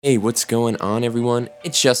Hey, what's going on, everyone?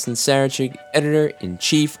 It's Justin Sarachik,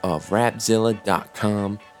 editor-in-chief of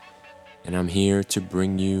Rapzilla.com, and I'm here to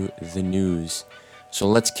bring you the news. So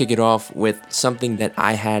let's kick it off with something that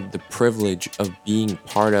I had the privilege of being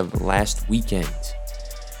part of last weekend.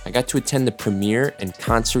 I got to attend the premiere and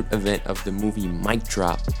concert event of the movie Mic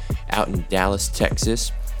Drop out in Dallas,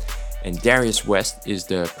 Texas. And Darius West is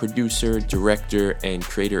the producer, director, and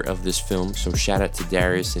creator of this film. So shout out to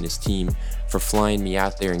Darius and his team for flying me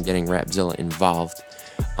out there and getting Rapzilla involved.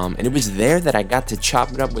 And it was there that I got to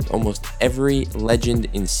chop it up with almost every legend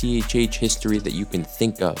in CHH history that you can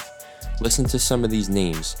think of. Listen to some of these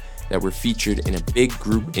names that were featured in a big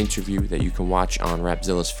group interview that you can watch on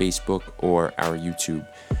Rapzilla's Facebook or our YouTube.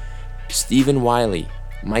 Stephen Wiley,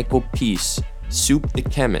 Michael Peace, Soup the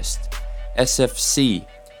Chemist, SFC,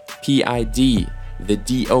 PID, The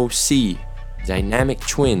DOC, Dynamic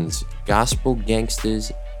Twins, Gospel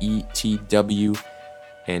Gangsters, ETW,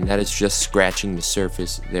 and that is just scratching the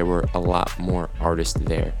surface. There were a lot more artists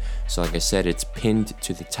there. So like I said, it's pinned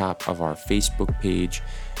to the top of our Facebook page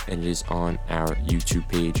and it is on our YouTube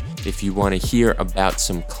page. If you want to hear about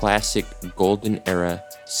some classic golden era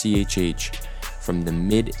CHH from the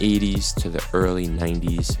mid 80s to the early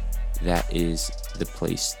 90s, that is the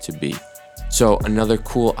place to be. So another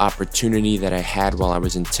cool opportunity that I had while I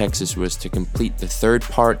was in Texas was to complete the third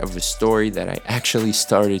part of a story that I actually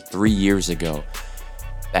started 3 years ago.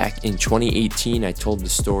 Back in 2018, I told the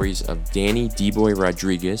stories of Danny D-Boy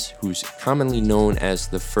Rodriguez, who's commonly known as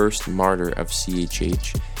the first martyr of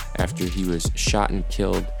CHH after he was shot and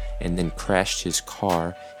killed and then crashed his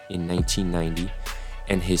car in 1990,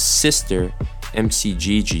 and his sister, MC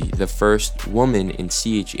Gigi, the first woman in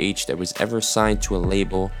CHH that was ever signed to a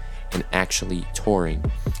label and actually touring.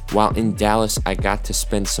 While in Dallas, I got to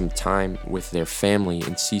spend some time with their family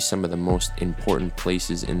and see some of the most important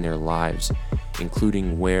places in their lives,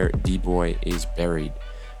 including where D-Boy is buried.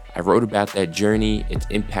 I wrote about that journey, its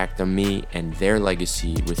impact on me, and their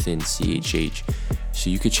legacy within CHH. So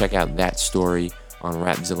you could check out that story on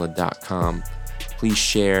Rapzilla.com. Please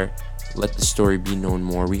share, let the story be known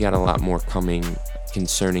more. We got a lot more coming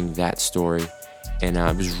concerning that story, and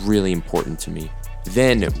it was really important to me.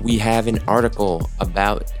 Then we have an article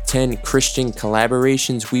about 10 Christian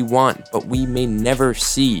collaborations we want, but we may never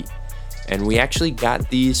see. And we actually got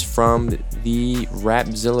these from the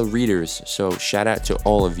Rapzilla readers, so shout out to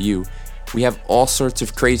all of you. We have all sorts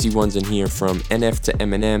of crazy ones in here, from NF to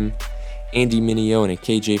Eminem, Andy Mineo and a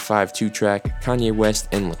KJ5 2-track, Kanye West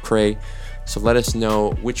and Lecrae. So let us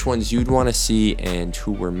know which ones you'd want to see and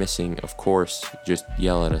who we're missing. Of course, just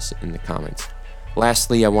yell at us in the comments.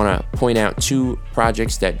 Lastly, I want to point out 2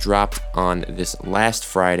 projects that dropped on this last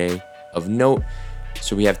Friday of note.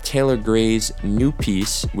 So we have Taylor Gray's new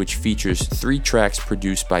piece, which features 3 tracks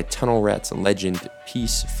produced by Tunnel Rats legend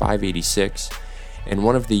Peace 586, and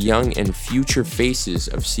one of the young and future faces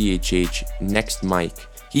of CHH, Next Mike.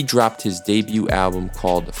 He dropped his debut album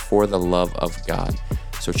called For the Love of God.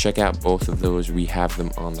 So check out both of those. We have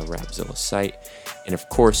them on the Rapzilla site. And of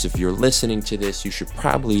course, if you're listening to this, you should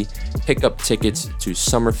probably pick up tickets to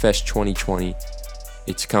Summerfest 2020.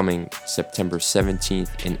 It's coming September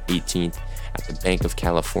 17th and 18th at the Bank of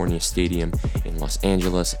California Stadium in Los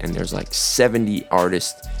Angeles. And there's like 70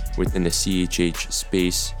 artists within the CHH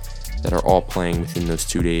space that are all playing within those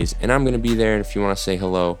 2 days. And I'm going to be there. And if you want to say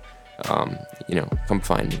hello, come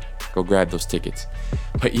find me. Go grab those tickets.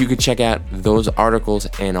 But you could check out those articles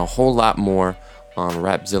and a whole lot more on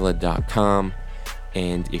Rapzilla.com.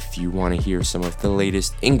 And if you want to hear some of the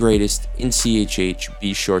latest and greatest in CHH,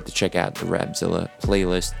 be sure to check out the Rapzilla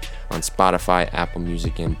playlist on Spotify, Apple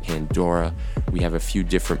Music, and Pandora. We have a few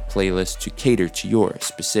different playlists to cater to your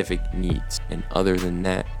specific needs. And other than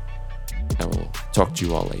that, I will talk to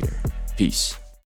you all later. Peace.